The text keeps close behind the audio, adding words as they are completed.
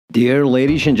Dear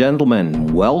ladies and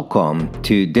gentlemen, welcome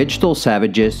to Digital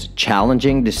Savages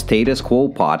Challenging the Status Quo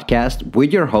podcast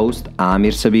with your host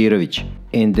Amir Sabirovic.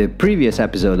 In the previous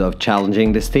episode of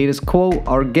Challenging the Status Quo,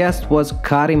 our guest was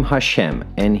Karim Hashem,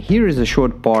 and here is a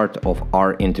short part of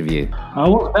our interview. I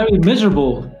was very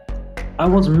miserable. I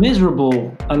was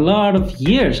miserable a lot of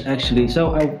years actually.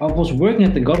 So I was working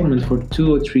at the government for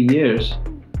 2 or 3 years,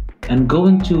 and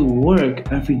going to work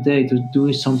every day to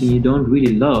do something you don't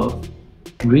really love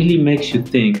really makes you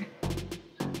think.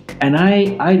 And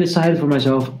I decided for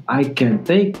myself, I can't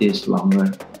take this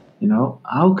longer.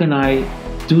 How can I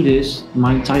do this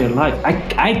my entire life?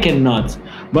 I cannot.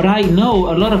 But I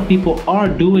know a lot of people are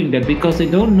doing that because they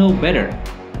don't know better.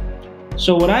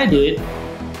 So what I did,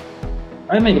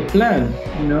 I made a plan.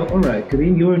 All right,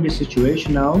 Kareem, you're in this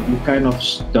situation now. You're kind of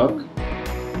stuck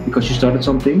because you started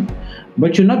something,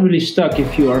 but you're not really stuck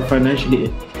if you are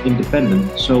financially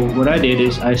independent. So what I did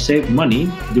is I saved money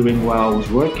during while I was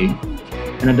working,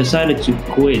 and I decided to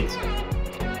quit,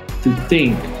 to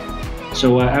think.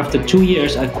 So after 2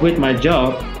 years, I quit my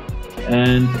job,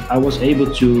 and I was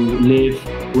able to live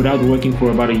without working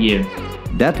for about a year.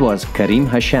 That was Karim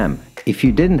Hashem. If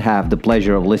you didn't have the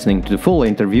pleasure of listening to the full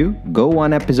interview, go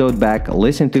one episode back,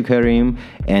 listen to Karim,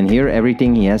 and hear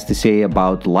everything he has to say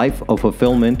about life of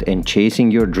fulfillment and chasing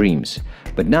your dreams.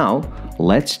 But now,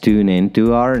 let's tune in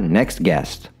to our next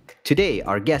guest. Today,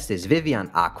 our guest is Vivian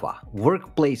Acquah,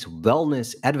 workplace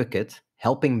wellness advocate,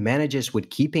 helping managers with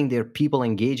keeping their people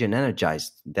engaged and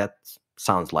energized. That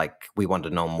sounds like we want to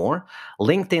know more.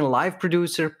 LinkedIn live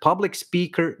producer, public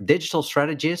speaker, digital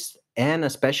strategist, and a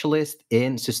specialist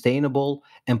in sustainable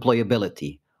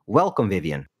employability. Welcome,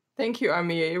 Vivian. Thank you,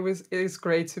 Amir. It is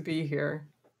great to be here.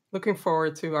 Looking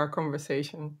forward to our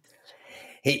conversation.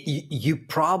 Hey, you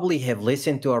probably have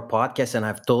listened to our podcast and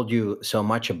I've told you so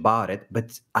much about it,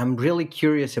 but I'm really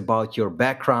curious about your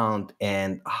background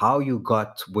and how you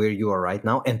got where you are right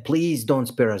now. And please don't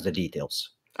spare us the details.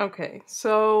 Okay,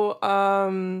 so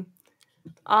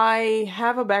I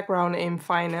have a background in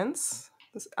finance.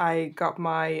 I got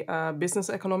my business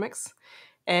economics,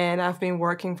 and I've been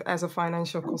working as a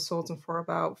financial consultant for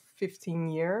about 15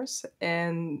 years.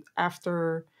 And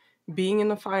after being in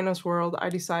the finance world, I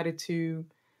decided to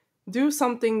do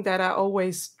something that I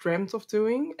always dreamt of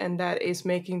doing, and that is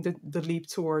making the leap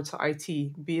towards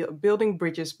IT, building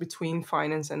bridges between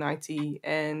finance and IT.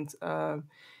 And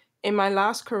in my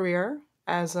last career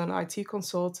as an IT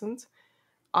consultant,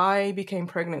 I became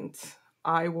pregnant.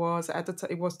 I was at the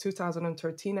it was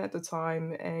 2013 at the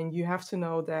time, and you have to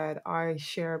know that I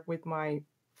shared with my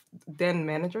then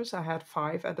managers. I had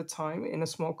five at the time in a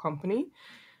small company.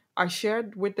 I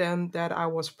shared with them that I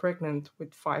was pregnant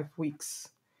with 5 weeks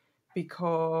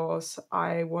because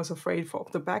I was afraid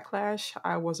of the backlash.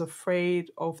 I was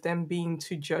afraid of them being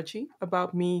too judgy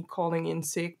about me calling in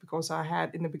sick because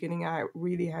in the beginning, I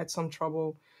really had some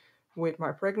trouble with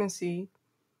my pregnancy.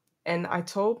 And I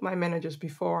told my managers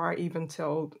before I even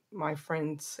told my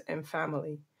friends and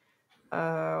family.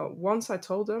 Once I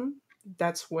told them,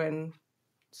 that's when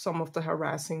some of the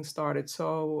harassing started.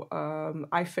 So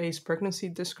I faced pregnancy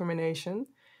discrimination.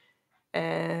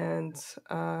 And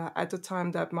at the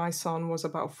time that my son was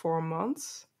about 4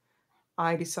 months,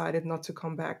 I decided not to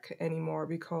come back anymore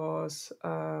because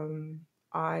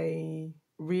I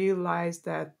realized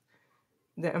that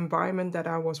the environment that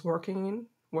I was working in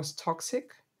was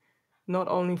toxic, not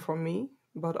only for me,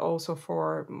 but also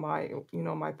for my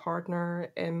partner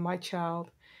and my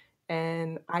child.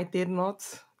 And I did not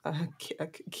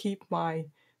keep my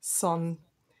son.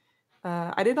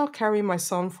 I did not carry my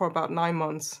son for about 9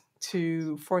 months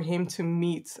for him to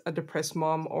meet a depressed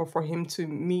mom or for him to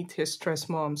meet his stressed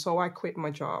mom. So I quit my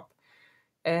job.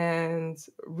 And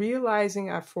realizing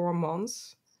at 4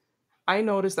 months, I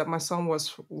noticed that my son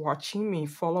was watching me,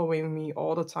 following me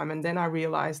all the time. And then I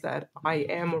realized that I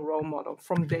am a role model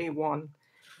from day one.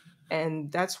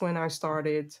 And that's when I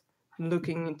started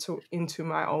looking into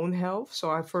my own health.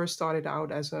 So I first started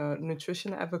out as a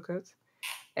nutrition advocate,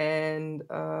 and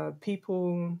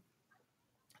people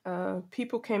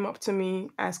came up to me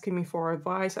asking me for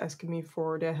advice, asking me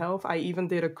for their health. I even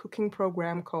did a cooking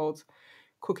program called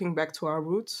Cooking Back to Our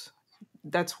Roots.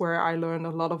 That's where I learned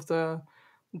a lot of the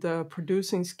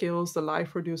producing skills, the live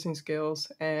producing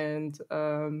skills. And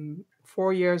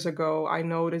 4 years ago, I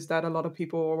noticed that a lot of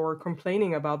people were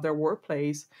complaining about their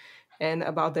workplace and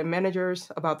about their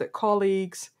managers, about their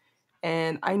colleagues.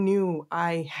 And I knew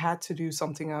I had to do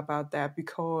something about that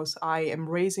because I am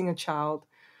raising a child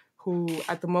who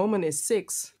at the moment is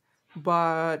 6,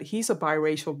 but he's a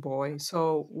biracial boy.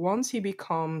 So once he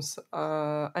becomes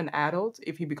an adult,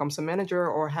 if he becomes a manager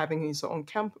or having his own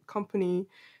company,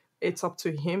 it's up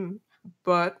to him.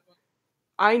 But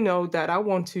I know that I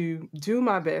want to do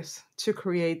my best to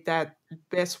create that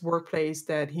best workplace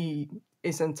that he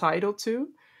is entitled to,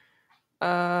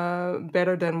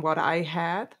 better than what I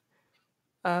had.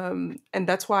 And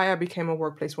that's why I became a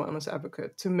workplace wellness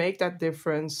advocate, to make that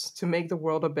difference, to make the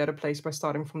world a better place by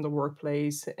starting from the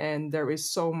workplace. And there is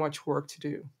so much work to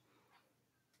do.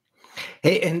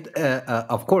 Hey, and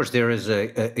of course, there is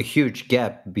a huge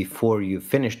gap before you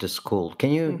finish the school.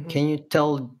 Hmm. Can you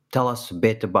tell us a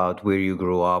bit about where you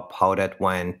grew up, how that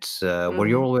went? Were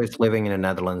you Hmm. always living in the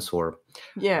Netherlands, or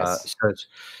Yes.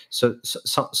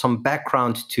 some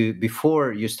background to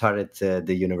before you started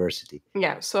the university?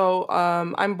 Yeah. So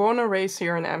I'm born and raised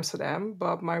here in Amsterdam,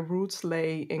 but my roots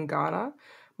lay in Ghana.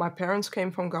 My parents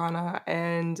came from Ghana,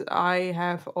 and I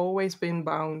have always been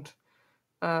bound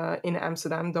in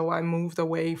Amsterdam, though I moved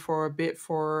away for a bit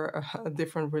for a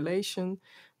different relation.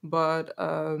 But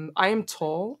I am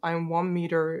tall. I'm 1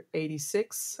 meter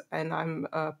 86, and I'm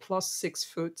plus 6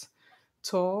 foot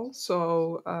tall.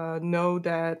 So know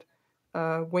that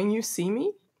when you see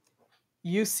me,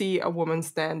 you see a woman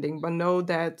standing, but know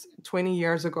that 20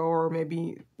 years ago, or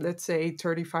maybe let's say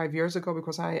 35 years ago,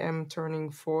 because I am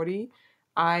turning 40,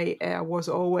 I was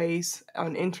always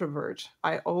an introvert.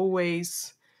 I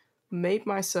always made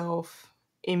myself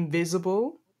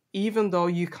invisible. Even though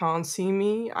you can't see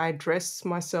me, I dressed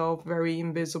myself very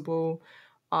invisible.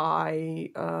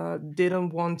 I didn't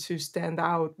want to stand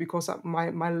out because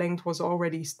my length was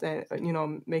already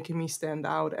making me stand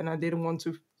out, and I didn't want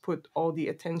to put all the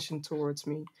attention towards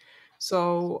me.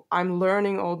 So I'm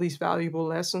learning all these valuable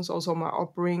lessons. Also, my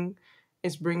upbringing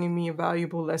is bringing me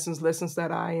valuable lessons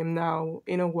that I am now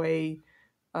in a way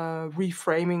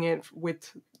reframing it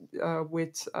uh,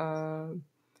 with uh,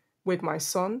 with my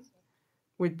son,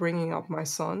 with bringing up my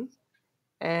son.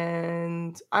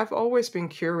 And I've always been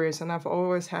curious, and I've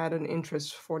always had an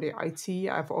interest for the IT.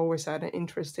 I've always had an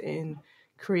interest in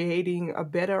creating a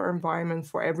better environment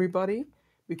for everybody,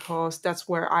 because that's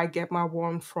where I get my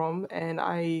warmth from. And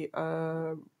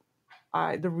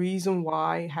the reason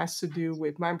why has to do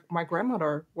with my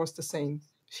grandmother was the same.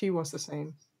 She was the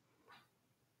same.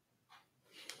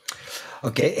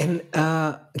 Okay, and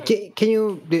can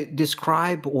you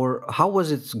describe, or how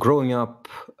was it growing up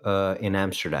in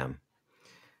Amsterdam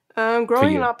for Growing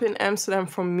you? up in Amsterdam,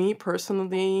 for me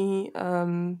personally,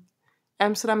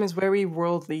 Amsterdam is very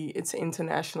worldly. It's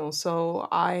international. So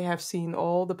I have seen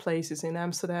all the places in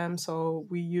Amsterdam. So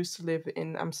we used to live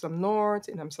in Amsterdam North,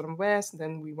 in Amsterdam West,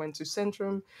 then we went to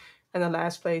Centrum. And the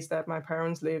last place that my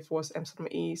parents lived was Amsterdam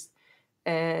East.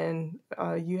 And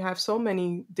you have so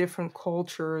many different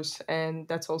cultures, and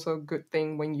that's also a good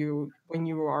thing when you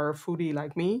are a foodie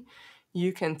like me.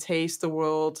 You can taste the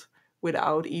world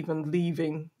without even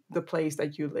leaving the place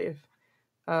that you live.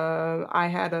 I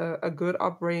had a good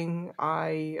upbringing.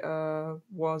 I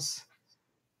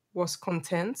was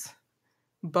content,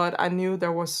 but I knew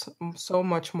there was so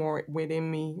much more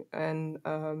within me, and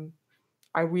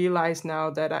I realize now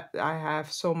that I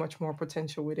have so much more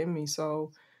potential within me.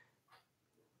 So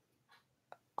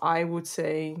I would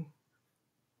say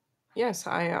yes.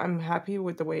 I'm happy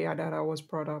with the way that I was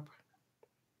brought up.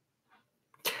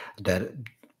 That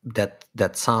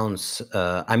that sounds.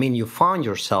 I mean, you found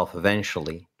yourself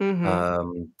eventually, Mm-hmm.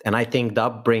 and I think the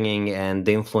upbringing and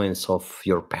the influence of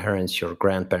your parents, your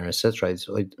grandparents, etc.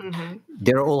 Mm-hmm.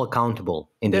 They're all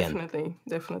accountable in the end. Definitely,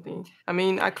 definitely. I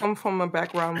mean, I come from a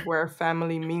background where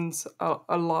family means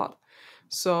a lot.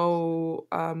 So,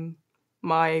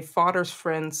 my father's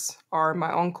friends are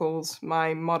my uncles,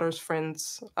 my mother's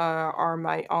friends are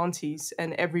my aunties,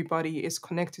 and everybody is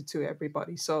connected to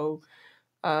everybody. So,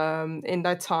 in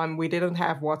that time, we didn't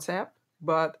have WhatsApp,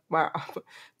 but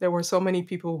there were so many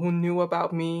people who knew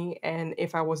about me, and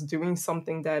if I was doing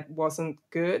something that wasn't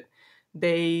good,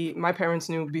 my parents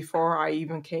knew before I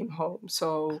even came home.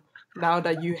 So now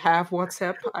that you have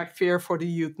WhatsApp, I fear for the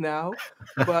youth now,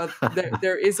 but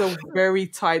there is a very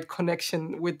tight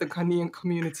connection with the Ghanaian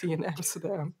community in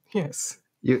Amsterdam. Yes,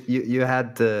 You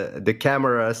had the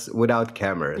cameras without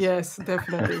cameras, yes,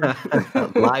 definitely,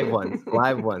 live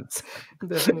ones.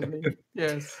 definitely,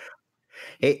 yes.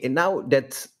 Hey, and now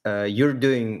that you're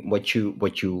doing what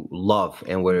you love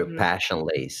and where your Hmm. passion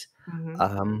lays, Hmm.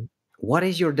 um, what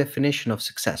is your definition of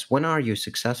success? When are you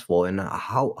successful, and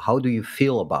how do you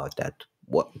feel about that?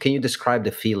 What can you describe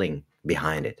the feeling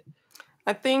behind it?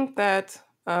 I think that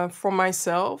for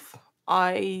myself,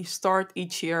 I start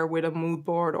each year with a mood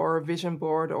board or a vision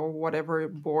board or whatever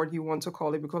board you want to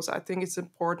call it, because I think it's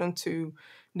important to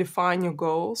define your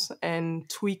goals and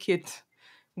tweak it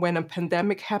when a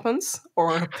pandemic happens,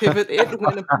 or pivot it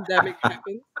when a pandemic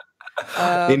happens.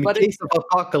 In But case of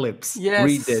apocalypse,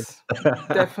 read this. yes,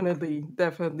 definitely,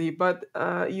 definitely. But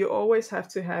you always have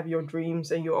to have your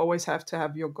dreams and you always have to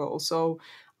have your goals. So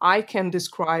I can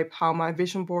describe how my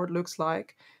vision board looks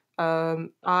like.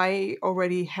 I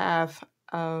already have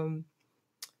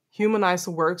Humanize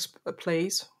the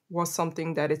Workplace was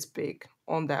something that is big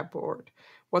on that board.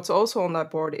 What's also on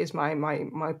that board is my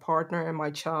partner and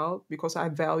my child because I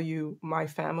value my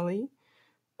family.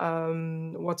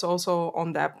 What's also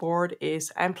on that board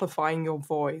is amplifying your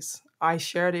voice. I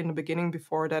shared in the beginning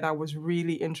before that I was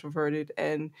really introverted.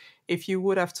 And if you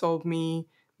would have told me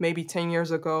maybe 10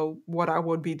 years ago what I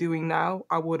would be doing now,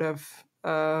 I would have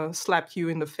slapped you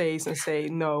in the face and say,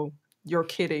 no, you're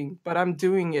kidding. But I'm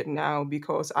doing it now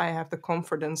because I have the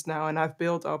confidence now and I've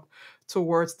built up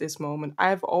towards this moment.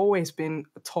 I've always been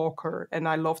a talker and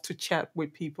I love to chat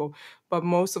with people. But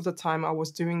most of the time I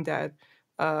was doing that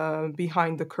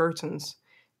behind the curtains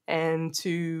and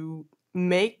to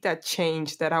make that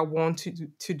change that I want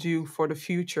to do for the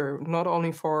future, not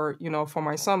only for for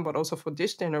my son, but also for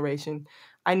this generation.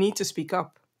 I need to speak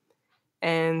up.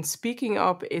 And speaking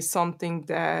up is something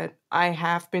that I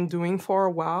have been doing for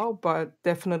a while, but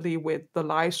definitely with the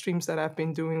live streams that I've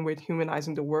been doing with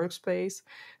humanizing the workplace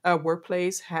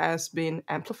has been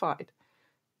amplified.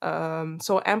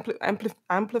 So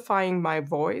amplifying my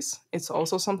voice, it's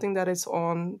also something that is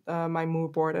on my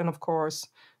mood board. And of course,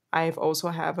 I've also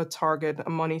have a target, a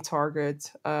money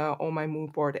target on my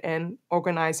mood board and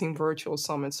organizing virtual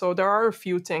summits. So there are a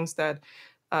few things that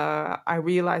I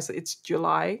realize it's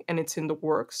July and it's in the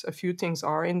works. A few things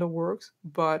are in the works,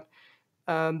 but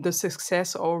the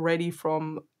success already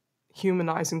from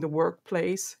humanizing the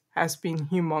workplace has been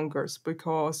humongous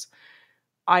because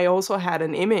I also had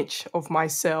an image of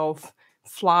myself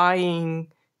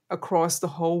flying across the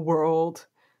whole world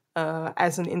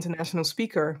as an international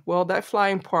speaker. Well, that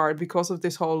flying part, because of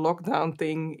this whole lockdown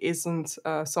thing, isn't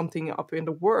something up in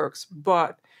the works,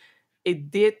 but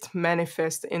it did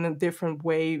manifest in a different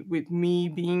way with me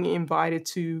being invited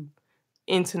to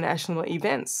international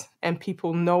events and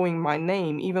people knowing my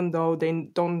name even though they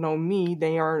don't know me.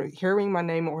 They are hearing my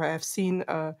name or have seen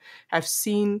an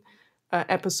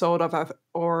episode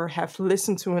or have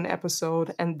listened to an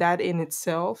episode, and that in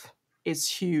itself is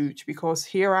huge because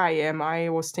here I am. I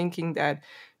was thinking that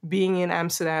being in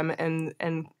Amsterdam and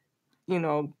you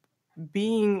know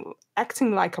being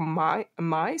acting like a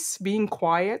mice, being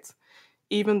quiet,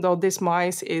 even though this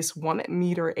mice is 1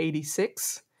 meter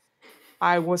 86.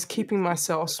 I was keeping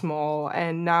myself small,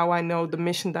 and now I know the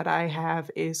mission that I have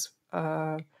is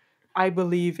I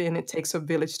believe in it takes a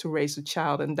village to raise a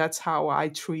child, and that's how I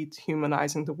treat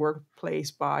humanizing the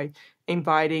workplace by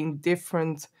inviting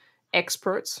different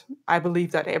experts. I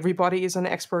believe that everybody is an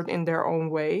expert in their own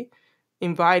way,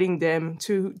 inviting them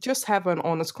to just have an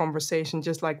honest conversation,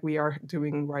 just like we are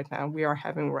doing right now, we are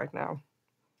having right now.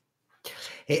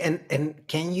 Hey, and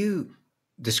can you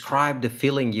describe the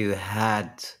feeling you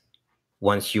had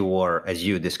once you were, as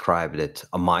you described it,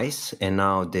 a mice, and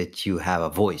now that you have a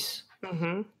voice?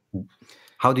 Hmm.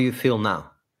 How do you feel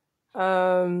now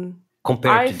Um,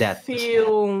 compared I to that?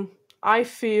 feel, I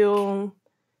feel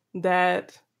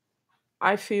that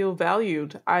I feel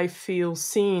valued. I feel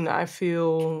seen. I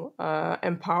feel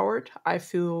empowered. I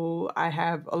feel I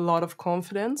have a lot of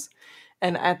confidence.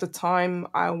 And at the time,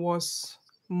 I was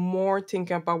more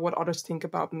thinking about what others think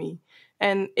about me.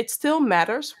 And it still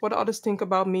matters what others think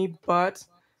about me, but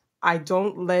I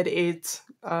don't let it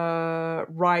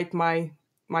write my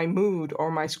mood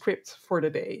or my script for the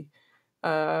day.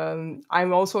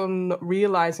 I'm also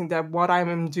realizing that what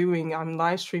I'm doing, I'm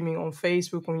live streaming on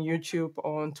Facebook, on YouTube,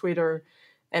 on Twitter,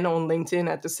 and on LinkedIn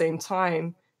at the same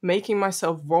time, making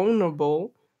myself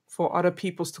vulnerable for other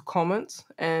people's to comment.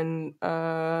 And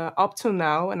up to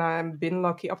now, and I've been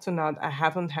lucky up to now, I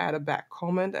haven't had a bad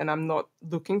comment, and I'm not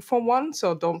looking for one.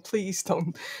 So don't please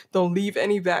don't leave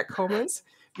any bad comments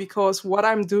because what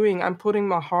I'm doing, I'm putting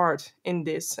my heart in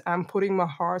this. I'm putting my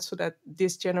heart so that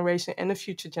this generation and the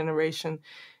future generation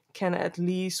can at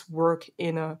least work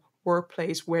in a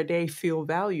workplace where they feel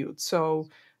valued. So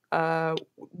uh,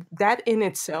 that in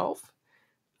itself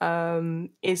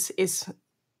is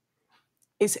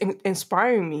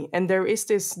inspiring me. And there is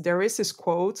this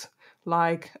quote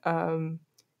like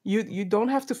you don't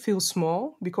have to feel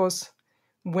small because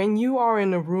when you are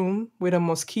in a room with a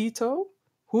mosquito,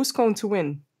 who's going to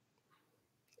win?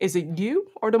 Is it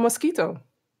you or the mosquito?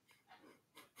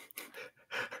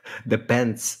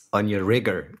 Depends on your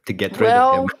rigor to get rid of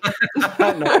him.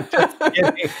 Well, No,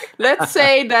 kidding. Let's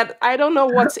say that I don't know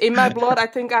what's in my blood. I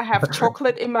think I have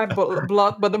chocolate in my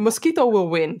blood, but the mosquito will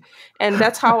win. And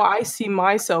that's how I see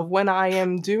myself when I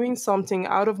am doing something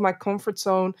out of my comfort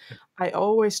zone. I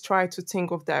always try to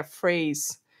think of that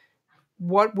phrase.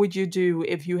 What would you do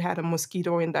if you had a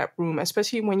mosquito in that room?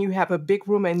 Especially when you have a big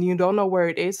room and you don't know where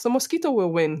it is, the mosquito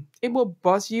will win. It will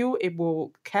buzz you, it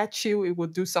will catch you, it will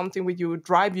do something with you, it will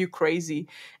drive you crazy.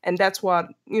 And that's what,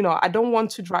 I don't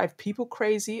want to drive people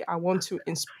crazy. I want to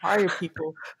inspire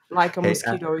people like a Hey,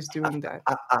 mosquito is doing that.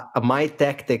 my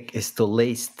tactic is to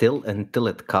lay still until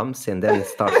it comes, and then it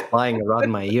starts flying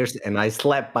around my ears, and I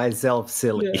slap myself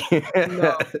silly. Yeah.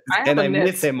 No, I have And a I net.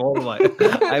 miss him always.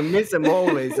 I miss him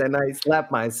always, and I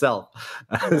slap myself.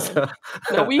 No. So-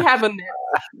 No, we have a net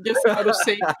just out of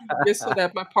safety, just so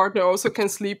that my partner also can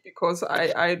sleep because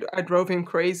I drove him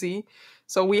crazy.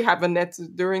 So we have a net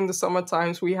during the summer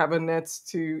times. We have a net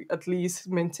to at least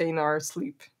maintain our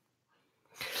sleep.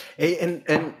 Hey,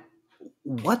 and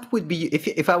what would be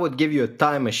if I would give you a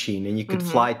time machine and you could Hmm.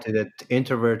 fly to that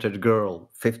introverted girl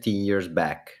 15 years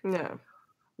back? Yeah,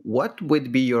 What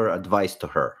would be your advice to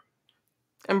her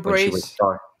when she would embrace,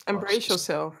 start? embrace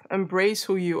yourself, embrace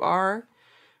who you are,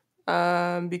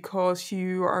 because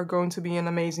you are going to be an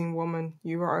amazing woman.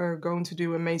 You are going to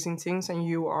do amazing things, and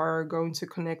you are going to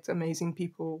connect amazing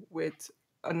people with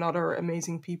another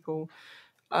amazing people.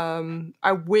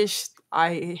 I wish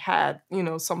I had,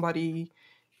 somebody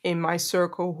in my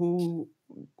circle who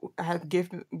had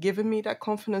given me that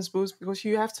confidence boost, because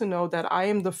you have to know that I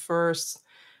am the first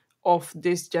of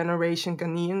this generation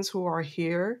Ghanaians who are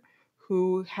here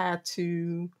who had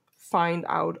to find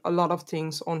out a lot of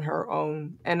things on her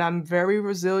own. And I'm very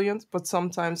resilient, but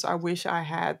sometimes I wish I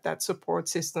had that support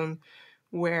system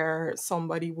where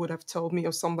somebody would have told me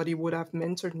or somebody would have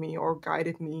mentored me or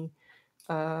guided me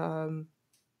um,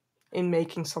 in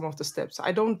making some of the steps.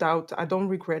 I don't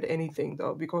regret anything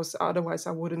though, because otherwise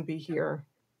I wouldn't be here.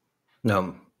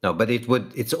 No, no, but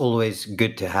it's always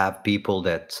good to have people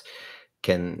that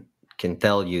can can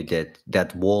tell you that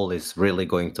that wall is really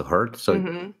going to hurt, so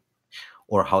Hmm.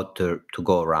 or how to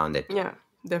go around it. Yeah,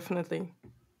 definitely.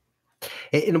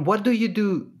 And what do you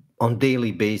do on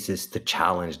daily basis to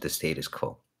challenge the status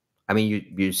quo? I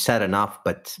mean, you said enough,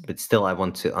 but still, I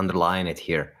want to underline it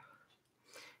here.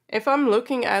 If I'm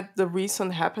looking at the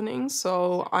recent happenings,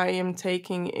 so I'm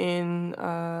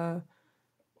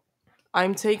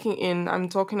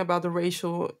talking about the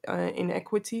racial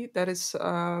inequity. That is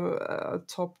a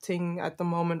top thing at the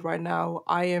moment right now.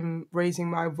 I am raising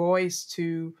my voice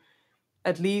to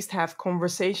at least have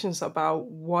conversations about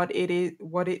what it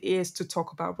is to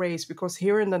talk about race, because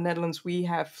here in the Netherlands we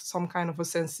have some kind of a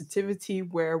sensitivity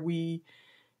where we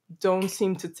don't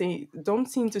seem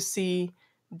to see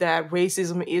that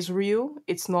racism is real.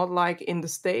 It's not like in the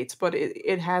States, but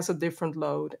it has a different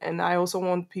load. And I also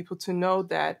want people to know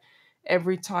that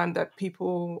every time that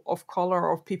people of color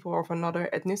or people of another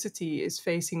ethnicity is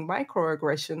facing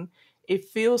microaggression, it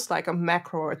feels like a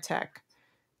macro attack.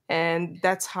 And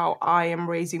that's how I am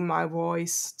raising my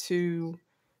voice to,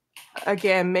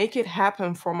 again, make it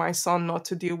happen for my son not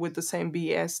to deal with the same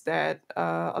BS that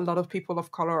a lot of people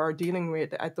of color are dealing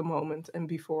with at the moment and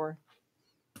before.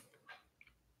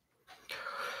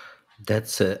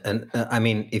 That's and I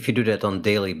mean, if you do that on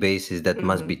daily basis, that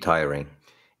must Hmm. be tiring.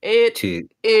 It To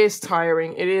is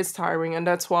tiring. It is tiring, and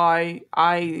that's why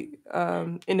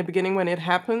in the beginning when it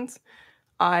happened,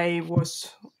 I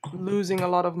was losing a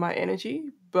lot of my energy.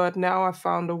 But now I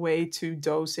found a way to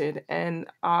dose it, and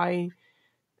I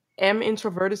am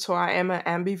introverted, so I am an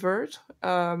ambivert.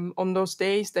 On those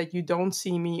days that you don't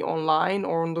see me online,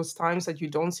 or on those times that you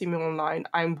don't see me online,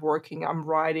 I'm working, I'm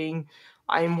writing,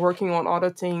 I'm working on other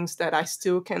things that I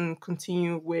still can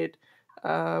continue with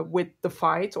the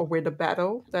fight or with the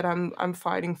battle that I'm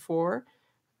fighting for,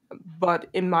 but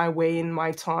in my way, in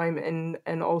my time,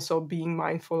 and also being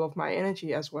mindful of my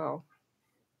energy as well.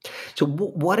 so,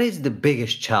 what is the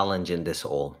biggest challenge in this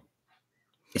all?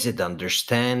 Is it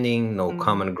understanding, no Mm-hmm.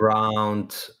 common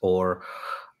ground, or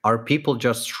are people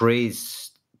just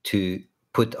raised to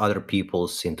put other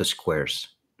people's into squares?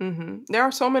 There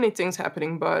are so many things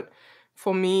happening, but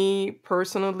for me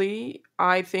personally,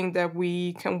 I think that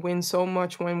we can win so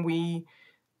much when we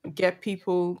get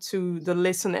people to the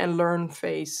listen and learn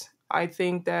phase. I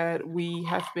think that we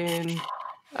have been,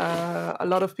 a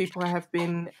lot of people have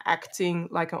been acting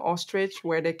like an ostrich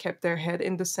where they kept their head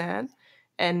in the sand.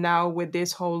 And now with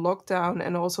this whole lockdown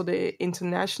and also the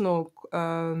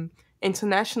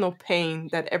international pain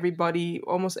that everybody,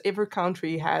 almost every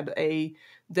country had a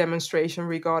demonstration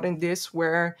regarding this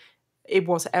where it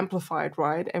was amplified,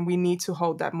 right? And we need to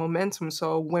hold that momentum.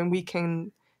 So when we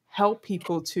can help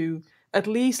people to at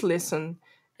least listen.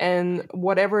 And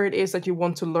whatever it is that you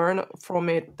want to learn from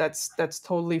it, that's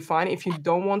totally fine. If you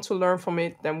don't want to learn from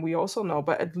it, then we also know,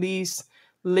 but at least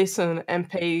listen and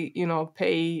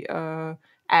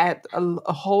add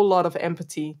a whole lot of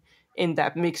empathy in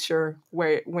that mixture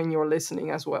where when you're listening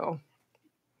as well.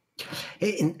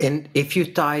 And if you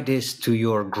tie this to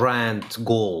your grand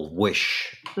goal,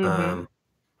 wish, Hmm.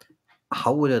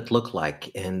 how would it look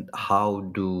like, and how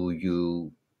would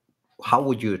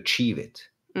you achieve it?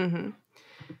 Hmm.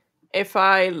 If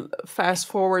I fast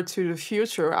forward to the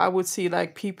future, I would see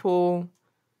like people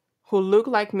who look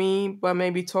like me but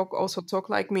maybe talk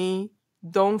like me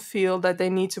don't feel that they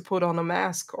need to put on a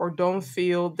mask, or don't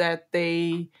feel that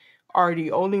they are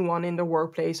the only one in the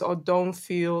workplace, or don't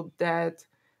feel that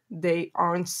they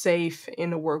aren't safe in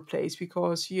the workplace,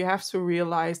 because you have to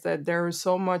realize that there is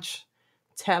so much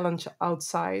talent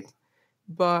outside,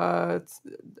 but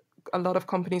a lot of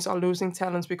companies are losing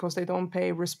talents because they don't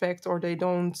pay respect, or they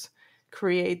don't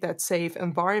create that safe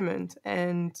environment.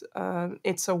 And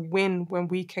it's a win when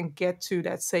we can get to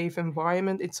that safe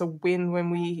environment. It's a win when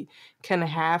we can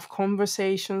have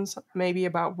conversations, maybe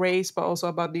about race, but also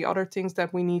about the other things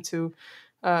that we need to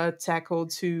tackle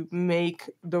to make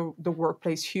the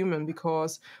workplace human.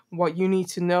 Because what you need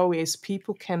to know is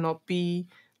people cannot be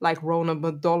like Ronald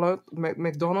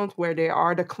McDonald, where they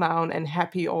are the clown and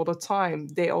happy all the time.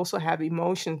 They also have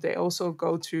emotions. They also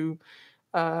go through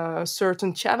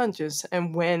certain challenges.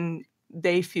 And when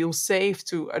they feel safe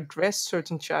to address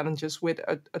certain challenges with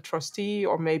a trustee,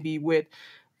 or maybe with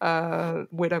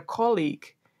a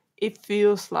colleague, it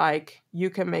feels like you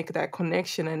can make that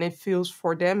connection. And it feels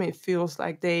for them, it feels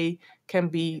like they can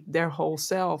be their whole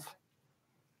self.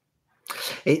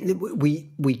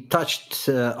 We touched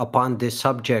upon this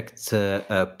subject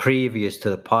previous to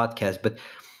the podcast, but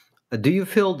do you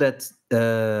feel that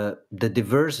the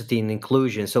diversity and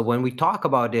inclusion? So when we talk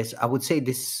about this, I would say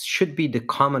this should be the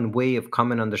common way of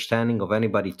common understanding of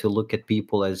anybody, to look at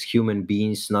people as human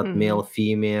beings, not male, Hmm.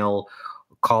 female,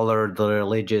 colored,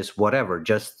 religious, whatever.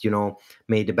 Just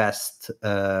may the best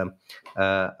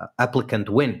applicant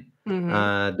win Hmm.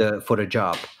 for the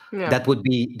job. Yeah. That would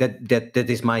be that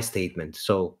is my statement.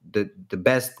 So the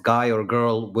best guy or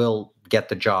girl will get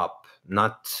the job,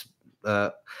 not.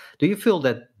 Do you feel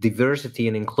that diversity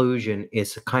and inclusion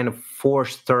is a kind of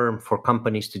forced term for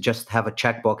companies to just have a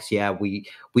checkbox? Yeah, we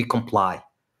comply.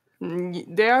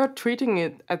 They are treating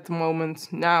it at the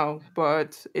moment now,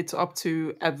 but it's up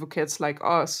to advocates like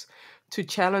us to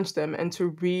challenge them and to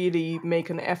really make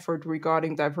an effort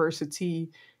regarding diversity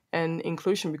and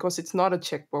inclusion, because it's not a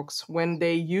checkbox. When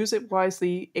they use it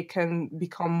wisely, it can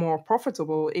become more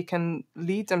profitable. It can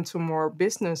lead them to more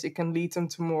business. It can lead them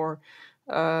to more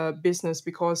business.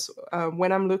 Because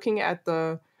when I'm looking at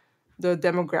the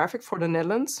demographic for the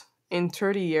Netherlands, in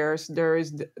 30 years there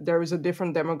is a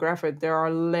different demographic. There are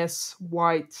less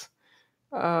white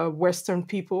Western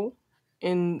people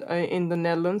in the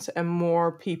Netherlands, and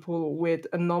more people with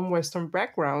a non-Western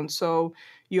background. So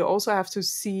you also have to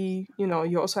see,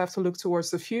 you also have to look towards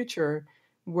the future,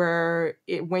 where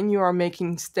when you are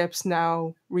making steps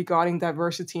now regarding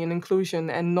diversity and inclusion,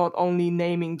 and not only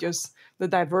naming just the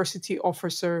diversity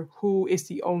officer who is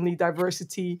the only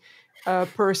diversity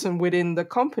person within the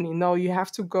company. No, you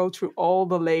have to go through all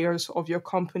the layers of your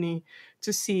company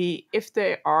to see if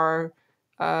they are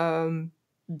um,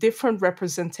 different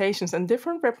representations, and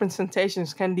different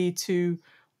representations can lead to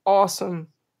awesome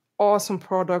awesome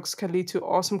products, can lead to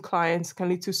awesome clients, can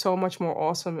lead to so much more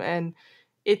awesome. And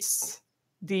it's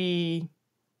the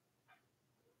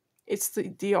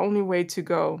the only way to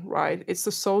go, right? It's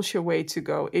the social way to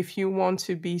go. If you want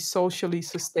to be socially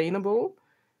sustainable,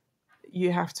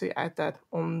 you have to add that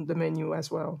on the menu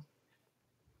as well.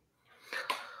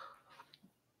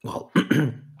 Well,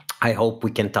 I hope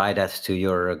we can tie that to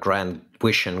your grand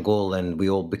wish and goal, and we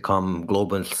all become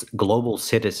global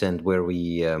citizens where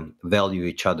we value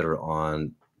each other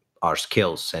on our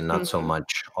skills, and not so Hmm.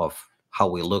 much of how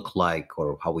we look like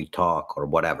or how we talk or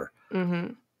whatever. Hmm.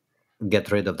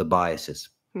 Get rid of the biases.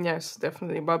 Yes,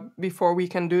 definitely. But before we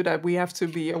can do that, we have to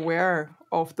be aware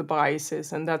of the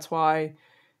biases. And that's why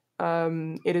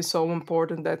it is so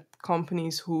important that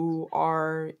companies who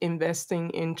are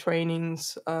investing in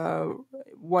trainings,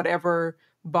 whatever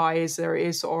bias there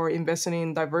is, or investing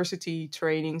in diversity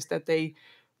trainings, that they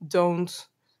don't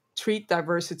treat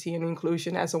diversity and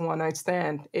inclusion as a one night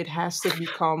stand. It has to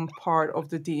become part of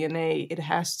the DNA. It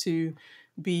has to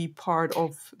be part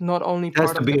of, not only It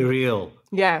has part to of the, be real,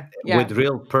 yeah, yeah, with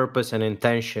real purpose and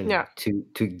intention yeah,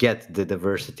 to get the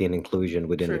diversity and inclusion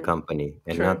within the true, company,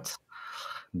 and true. not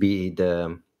be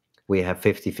the we have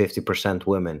 50%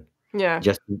 women. Yeah.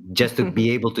 just just to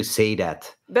be able to say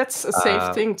that. That's a safe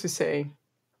Uh, thing to say.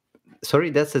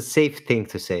 Sorry, that's a safe thing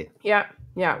to say. Yeah,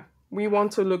 yeah. We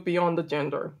want to look beyond the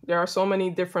gender. There are so many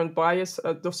different bias,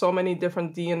 there's so many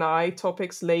different D&I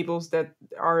topics, labels that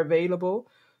are available.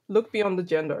 Look beyond the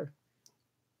gender.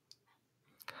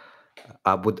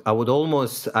 I would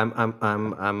almost I'm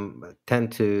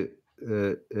tend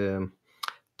uh, um,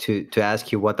 to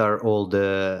ask you what are all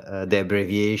the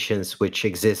abbreviations which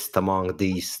exist among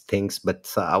these things,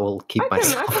 but I will keep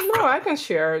myself. I can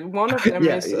share. One of them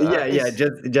Yeah, yeah, yeah. is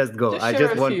Just go. just I share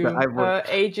just a want. I few. want.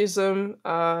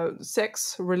 Ageism,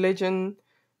 sex, religion,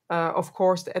 of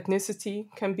course, the ethnicity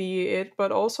can be it,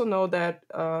 but also know that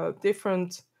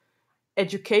different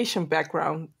education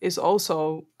background is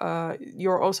also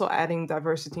you're also adding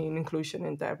diversity and inclusion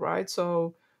in that, right?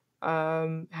 So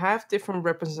have different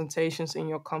representations in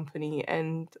your company,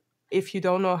 and if you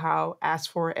don't know how,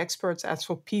 ask for experts, ask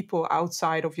for people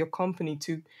outside of your company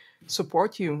to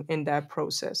support you in that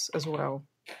process as well.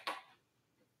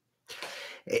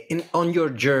 On your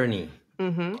journey,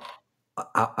 Mm-hmm.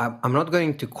 I'm not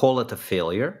going to call it a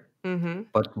failure, Mm-hmm.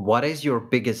 but what is your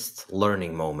biggest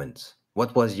learning moment?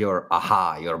 What was your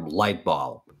aha, your light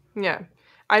bulb? Yeah,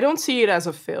 I don't see it as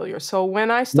a failure. So when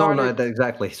I No, no, started,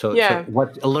 exactly. So yeah,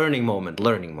 what a learning moment, the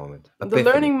epiphany.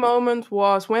 learning moment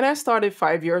was when I started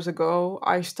 5 years ago.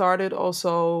 I started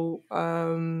also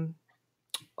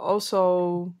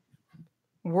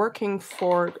working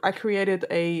for. I created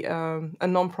a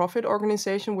nonprofit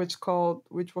organization which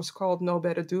was called Know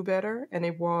Better Do Better, and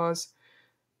it was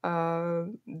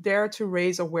there to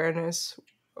raise awareness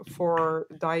for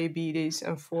diabetes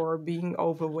and for being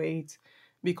overweight,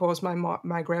 because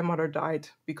my grandmother died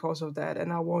because of that,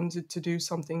 and I wanted to do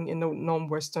something in the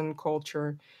non-Western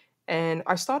culture. And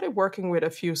I started working with a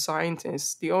few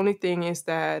scientists. The only thing is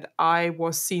that I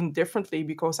was seen differently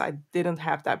because I didn't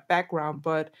have that background,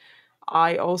 but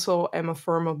I also am a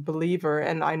firm believer,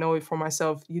 and I know it for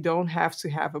myself. You don't have to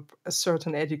have a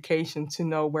certain education to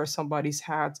know where somebody's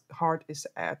heart is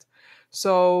at.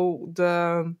 So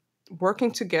the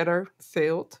working together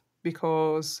failed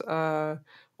because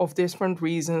of different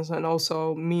reasons, and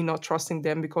also me not trusting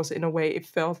them, because in a way it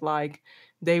felt like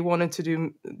they wanted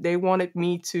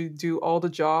me to do all the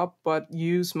job, but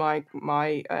use my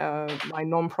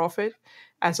nonprofit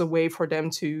as a way for them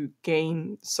to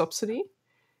gain subsidy,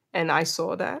 and I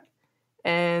saw that.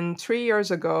 And 3 years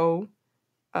ago,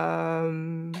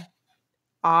 um,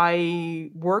 I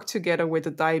worked together with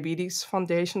the Diabetes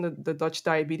Foundation, the Dutch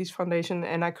Diabetes Foundation,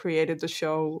 and I created the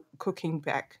show Cooking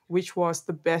Back, which was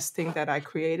the best thing that I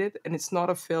created. And it's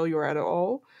not a failure at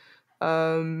all.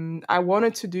 I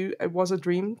wanted to do, it was a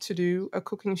dream to do a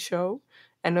cooking show,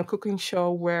 and a cooking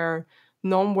show where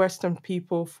non Western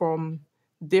people from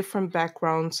different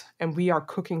backgrounds and we are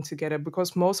cooking together,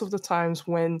 because most of the times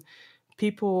when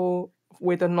people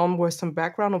with a non-Western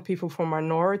background or people from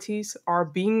minorities are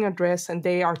being addressed and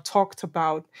they are talked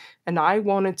about, and I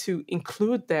wanted to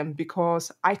include them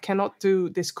because I cannot do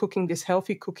this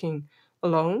healthy cooking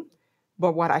alone.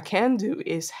 But what I can do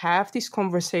is have these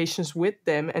conversations with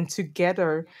them, and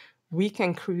together we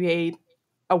can create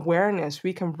awareness,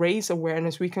 we can raise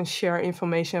awareness, we can share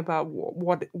information about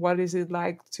what is it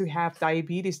like to have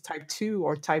diabetes type 2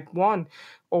 or type 1,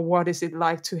 or what is it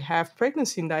like to have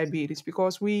pregnancy and diabetes,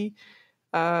 because we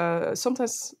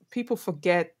sometimes people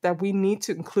forget that we need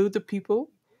to include the people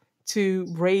to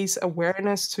raise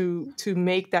awareness, to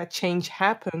make that change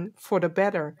happen for the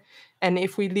better. And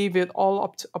if we leave it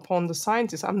all upon the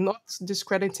scientists, I'm not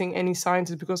discrediting any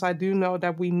scientists, because I do know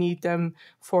that we need them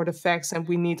for the facts and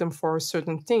we need them for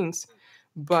certain things,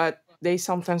 but they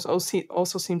sometimes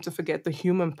also seem to forget the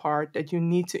human part, that you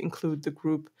need to include the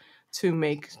group to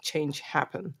make change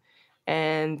happen.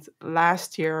 And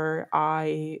last year,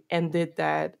 I ended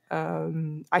that.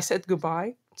 I said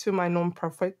goodbye to my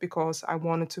nonprofit because I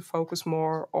wanted to focus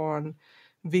more on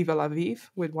Viva la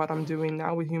Vive with what I'm doing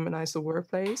now with Humanize the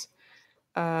Workplace.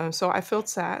 So I felt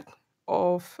sad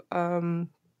of,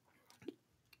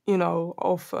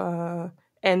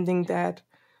 ending that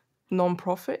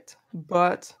nonprofit,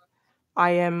 but I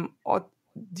am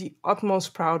the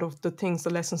utmost proud of the things,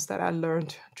 the lessons that I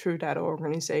learned through that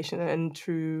organization and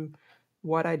through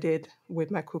what I did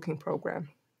with my cooking program.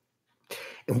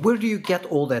 And where do you get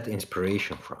all that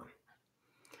inspiration from?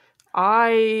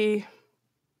 I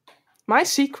My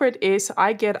secret is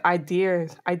I get idea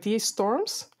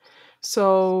storms.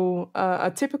 So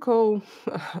a typical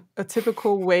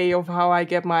way of how I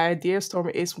get my idea storm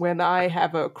is when I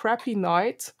have a crappy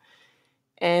night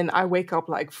and I wake up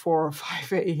like 4 or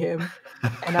 5 a.m.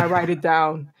 and I write it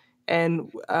down.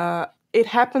 And it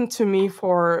happened to me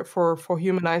for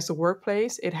Humanize the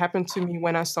Workplace. It happened to me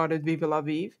when I started Viva la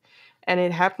Vive, and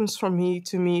it happens for me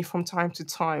to me from time to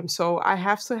time. So I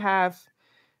have to have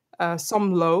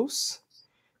some lows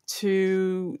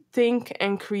to think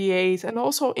and create, and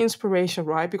also inspiration,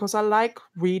 right? Because I like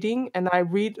reading, and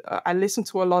I listen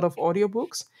to a lot of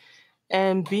audiobooks,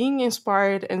 and being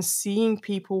inspired and seeing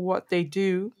people what they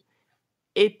do,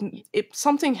 it it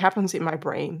something happens in my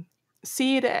brain.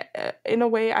 See it in a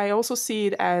way. I also see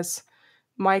it as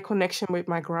my connection with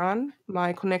my gran,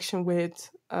 my connection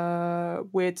with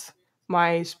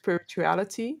my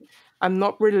spirituality. I'm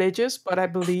not religious, but I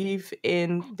believe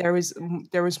in there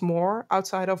is more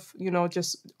outside of,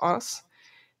 just us,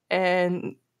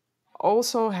 and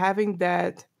also having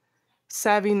that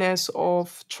savviness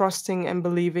of trusting and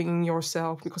believing in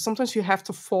yourself, because sometimes you have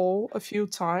to fall a few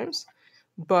times,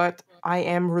 but I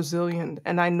am resilient,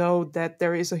 and I know that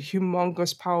there is a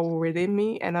humongous power within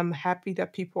me, and I'm happy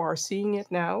that people are seeing it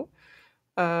now.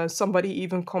 Somebody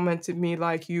even commented me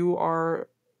like, you are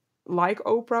like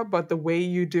Oprah, but the way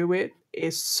you do it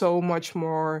is so much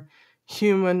more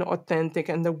human, authentic,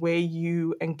 and the way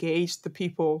you engage the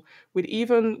people with,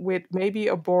 even with maybe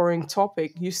a boring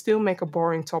topic, you still make a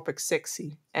boring topic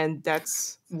sexy, and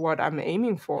that's what I'm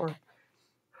aiming for.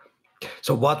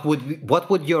 So what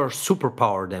would your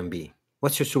superpower then be?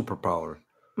 What's your superpower?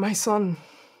 My son,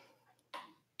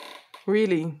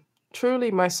 really,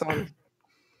 truly, my son,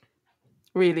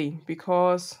 really,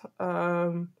 because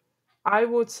I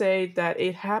would say that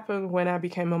it happened when I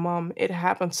became a mom. It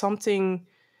happened, something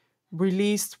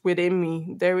released within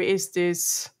me. There is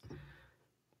this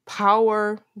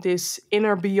power, this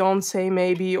inner Beyonce,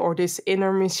 maybe, or this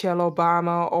inner Michelle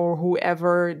Obama, or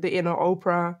whoever, the inner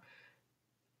Oprah.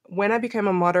 When I became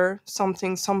a mother, some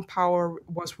power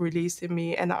was released in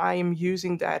me, and I am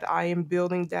using that. I am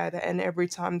building that. And every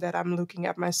time that I'm looking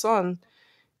at my son,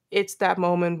 it's that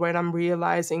moment when I'm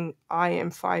realizing I am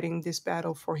fighting this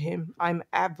battle for him. I'm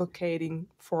advocating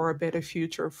for a better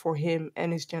future for him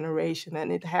and his generation.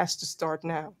 And it has to start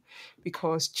now,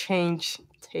 because change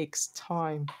takes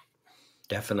time.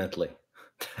 Definitely.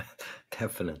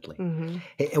 Definitely. Hmm.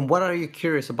 Hey, and what are you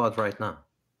curious about right now?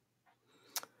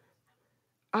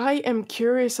 I am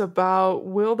curious about,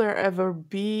 will there ever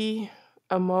be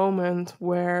a moment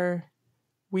where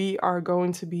we are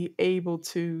going to be able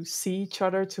to see each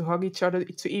other, to hug each other,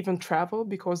 to even travel?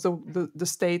 Because the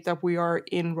state that we are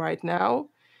in right now,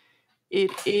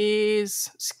 it is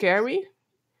scary.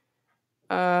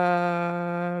 For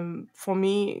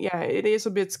me, yeah, it is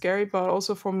a bit scary, but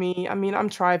also for me, I mean, I'm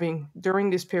thriving during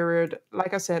this period.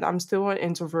 Like I said, I'm still an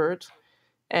introvert.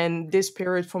 And this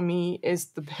period for me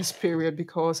is the best period,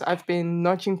 because I've been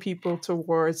nudging people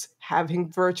towards having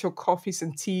virtual coffees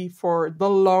and tea for the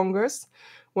longest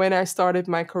when I started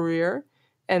my career.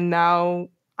 And now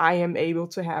I am able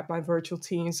to have my virtual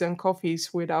teas and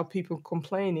coffees without people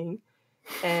complaining.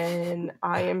 And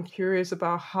I am curious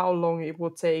about how long it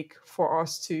will take for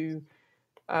us to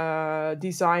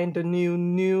design the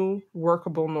new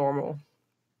workable normal.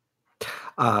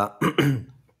 Uh,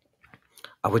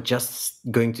 I was just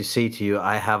going to say to you,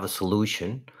 I have a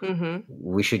solution. Mm-hmm.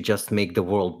 We should just make the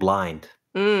world blind.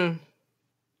 Mm,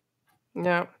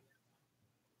 yeah.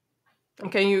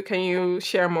 And can you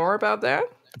share more about that?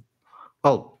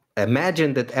 Oh,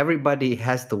 imagine that everybody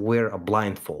has to wear a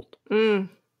blindfold. Mm,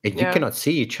 And you yeah, cannot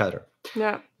see each other.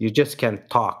 yeah, You just can't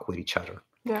talk with each other.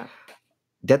 yeah.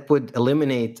 That would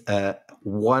eliminate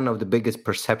one of the biggest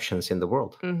perceptions in the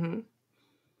world. Hmm.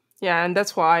 Yeah, and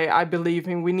that's why I believe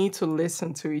in we need to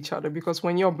listen to each other, because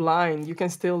when you're blind, you can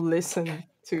still listen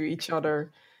to each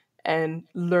other and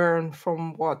learn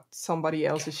from what somebody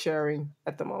else is sharing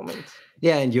at the moment.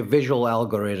 Yeah, and your visual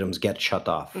algorithms get shut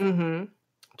off. Mm-hmm.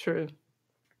 True,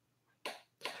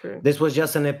 true. This was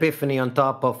just an epiphany on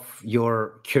top of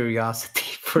your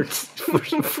curiosity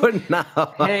for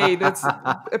now. Hey, that's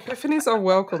epiphanies are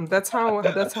welcome. That's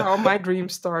how my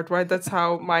dreams start, right? That's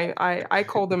how I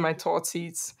call them my thought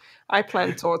seeds. I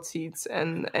plant thought seeds,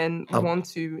 and Um, want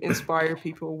to inspire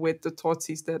people with the thought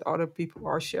seeds that other people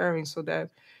are sharing, so that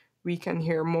we can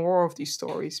hear more of these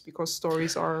stories, because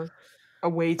stories are a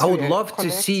way I to would love to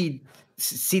connect.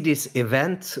 see this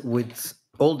event with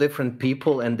all different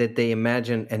people, and that they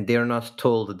imagine, and they're not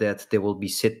told that they will be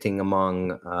sitting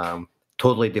among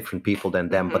totally different people than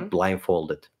them, Mm-hmm. but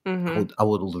blindfolded. Mm-hmm. I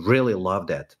would really love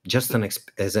that, just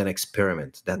as an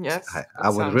experiment. That Yes, I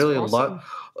that would sounds really love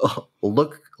awesome.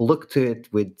 look to it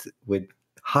with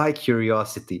high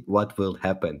curiosity. What will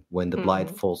happen when the Mm-hmm.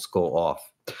 blindfolds go off?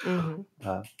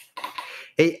 Mm-hmm.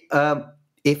 Hey,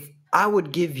 if I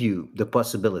would give you the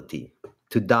possibility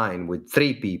to dine with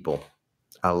three people,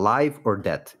 alive or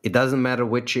dead. It doesn't matter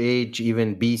which age,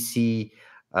 even BC,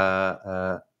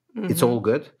 it's all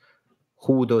good.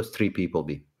 Who would those three people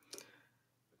be?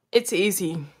 It's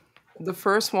easy. The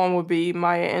first one would be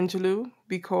Maya Angelou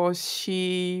because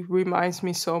she reminds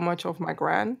me so much of my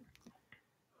gran.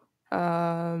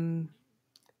 Um,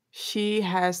 she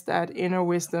has that inner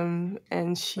wisdom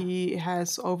and she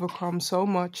has overcome so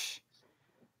much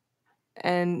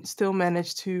and still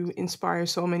managed to inspire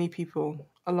so many people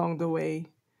along the way.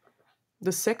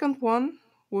 The second one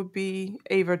would be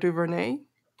Ava DuVernay.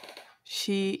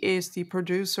 She is the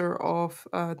producer of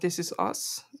This Is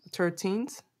Us,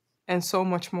 13th, and so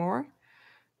much more.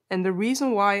 And the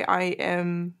reason why I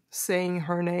am saying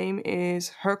her name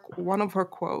is one of her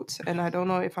quotes, and I don't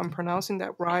know if I'm pronouncing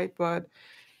that right, but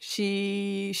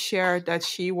she shared that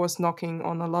she was knocking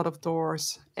on a lot of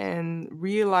doors and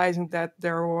realizing that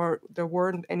there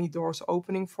weren't any doors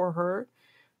opening for her.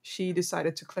 She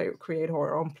decided to create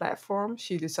her own platform.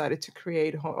 She decided to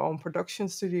create her own production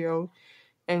studio,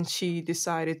 and she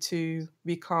decided to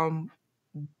become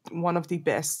one of the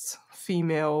best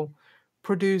female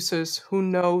producers who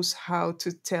knows how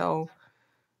to tell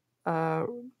uh,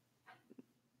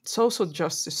 social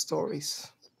justice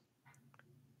stories.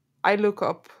 I look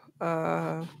up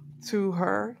to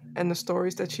her and the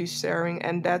stories that she's sharing,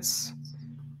 and that's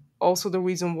also the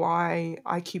reason why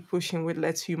I keep pushing with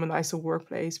Let's Humanize the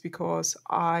Workplace, because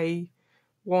I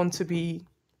want to be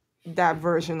that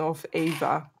version of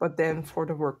Ava, but then for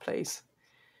the workplace.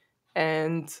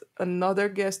 And another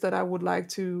guest that I would like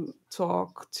to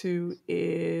talk to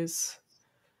is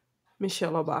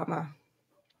Michelle Obama,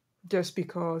 just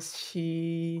because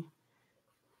she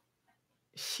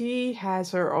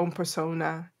has her own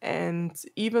persona, and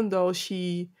even though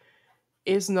she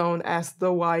is known as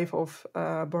the wife of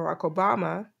Barack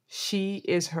Obama, she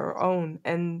is her own.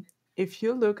 And if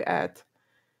you look at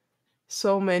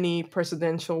so many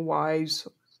presidential wives,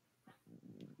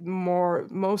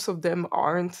 most of them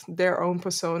aren't their own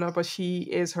persona, but she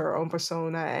is her own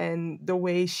persona. And the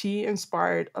way she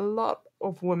inspired a lot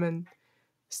of women,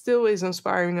 still is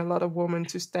inspiring a lot of women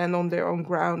to stand on their own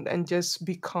ground and just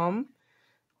become.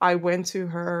 I went to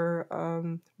her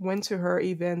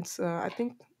event, I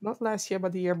think not last year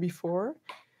but the year before,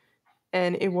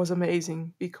 and it was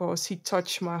amazing because she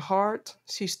touched my heart,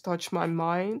 she's touched my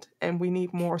mind, and we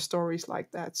need more stories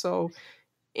like that. So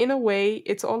in a way,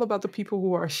 it's all about the people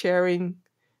who are sharing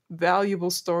valuable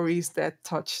stories that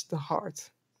touch the heart.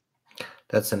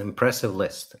 That's an impressive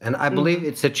list, and I believe Hmm.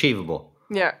 it's achievable.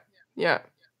 Yeah, yeah,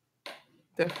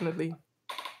 definitely.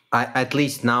 At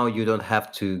least now you don't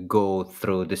have to go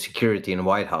through the security in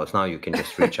White House. Now you can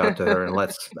just reach out to her and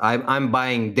let's. I'm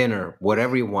buying dinner,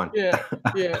 whatever you want. Yeah,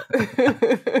 yeah.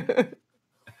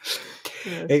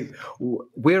 Yes. Hey,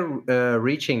 we're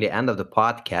reaching the end of the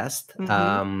podcast,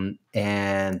 Hmm.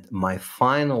 and my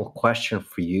final question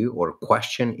for you, or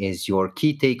question, is your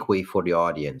key takeaway for the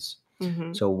audience.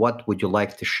 Hmm. So, what would you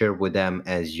like to share with them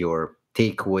as your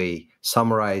takeaway,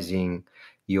 summarizing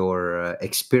your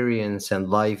experience and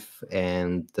life,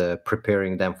 and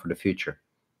preparing them for the future?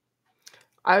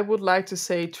 I would like to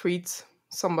say treat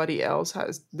somebody else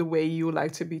as the way you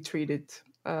like to be treated.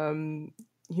 Um,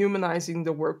 Humanizing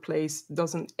the workplace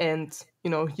doesn't end,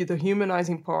 the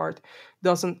humanizing part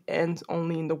doesn't end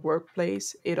only in the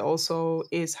workplace. It also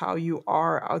is how you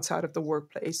are outside of the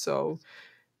workplace. So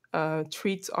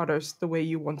treat others the way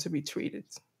you want to be treated.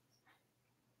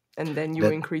 And then you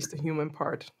That increase the human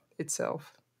part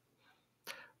itself.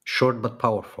 short but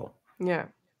powerful. Yeah.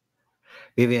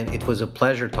 Vivian, it was a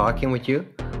pleasure talking with you.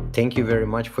 Thank you very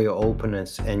much for your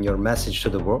openness and your message to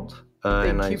the world.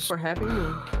 And Thank I you for having me.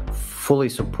 fully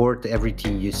support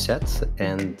everything you said,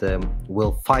 and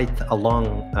will fight along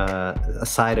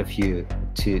aside of you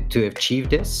to achieve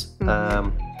this.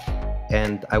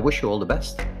 And I wish you all the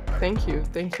best. Thank you.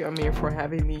 Thank you, Amir, for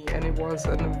having me. And it was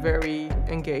a very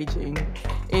engaging,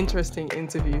 interesting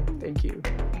interview. Thank you.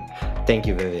 Thank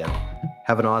you, Vivian.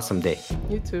 Have an awesome day.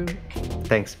 You too.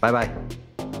 Thanks. Bye-bye.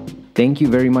 Thank you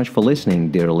very much for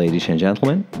listening, dear ladies and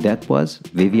gentlemen. That was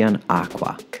Vivian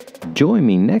Acquah. Join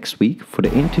me next week for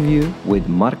the interview with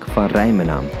Mark van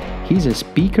Rijmenam. He's a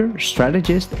speaker,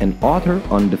 strategist, and author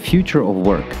on the future of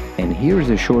work. And here is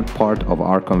a short part of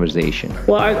our conversation.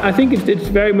 Well, I think it's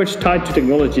very much tied to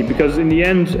technology, because in the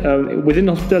end, within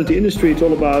the hospitality industry, it's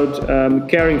all about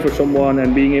caring for someone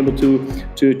and being able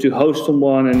to host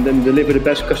someone and then deliver the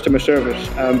best customer service.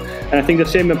 And I think the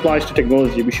same applies to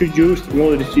technology. We should use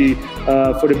technology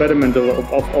for the betterment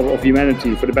of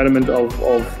humanity, for the betterment of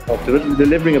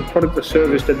delivering a product or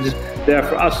service that is there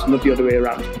for us, not the other way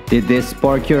around. Did this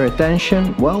spark your attention?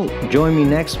 attention. Well, join me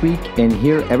next week and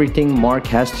hear everything Mark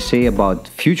has to say about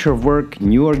future of work,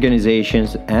 new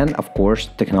organizations, and of course,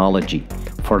 technology.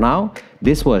 For now,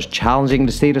 this was Challenging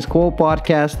the Status Quo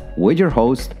podcast with your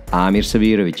host, Amir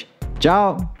Sabirovic.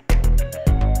 Ciao!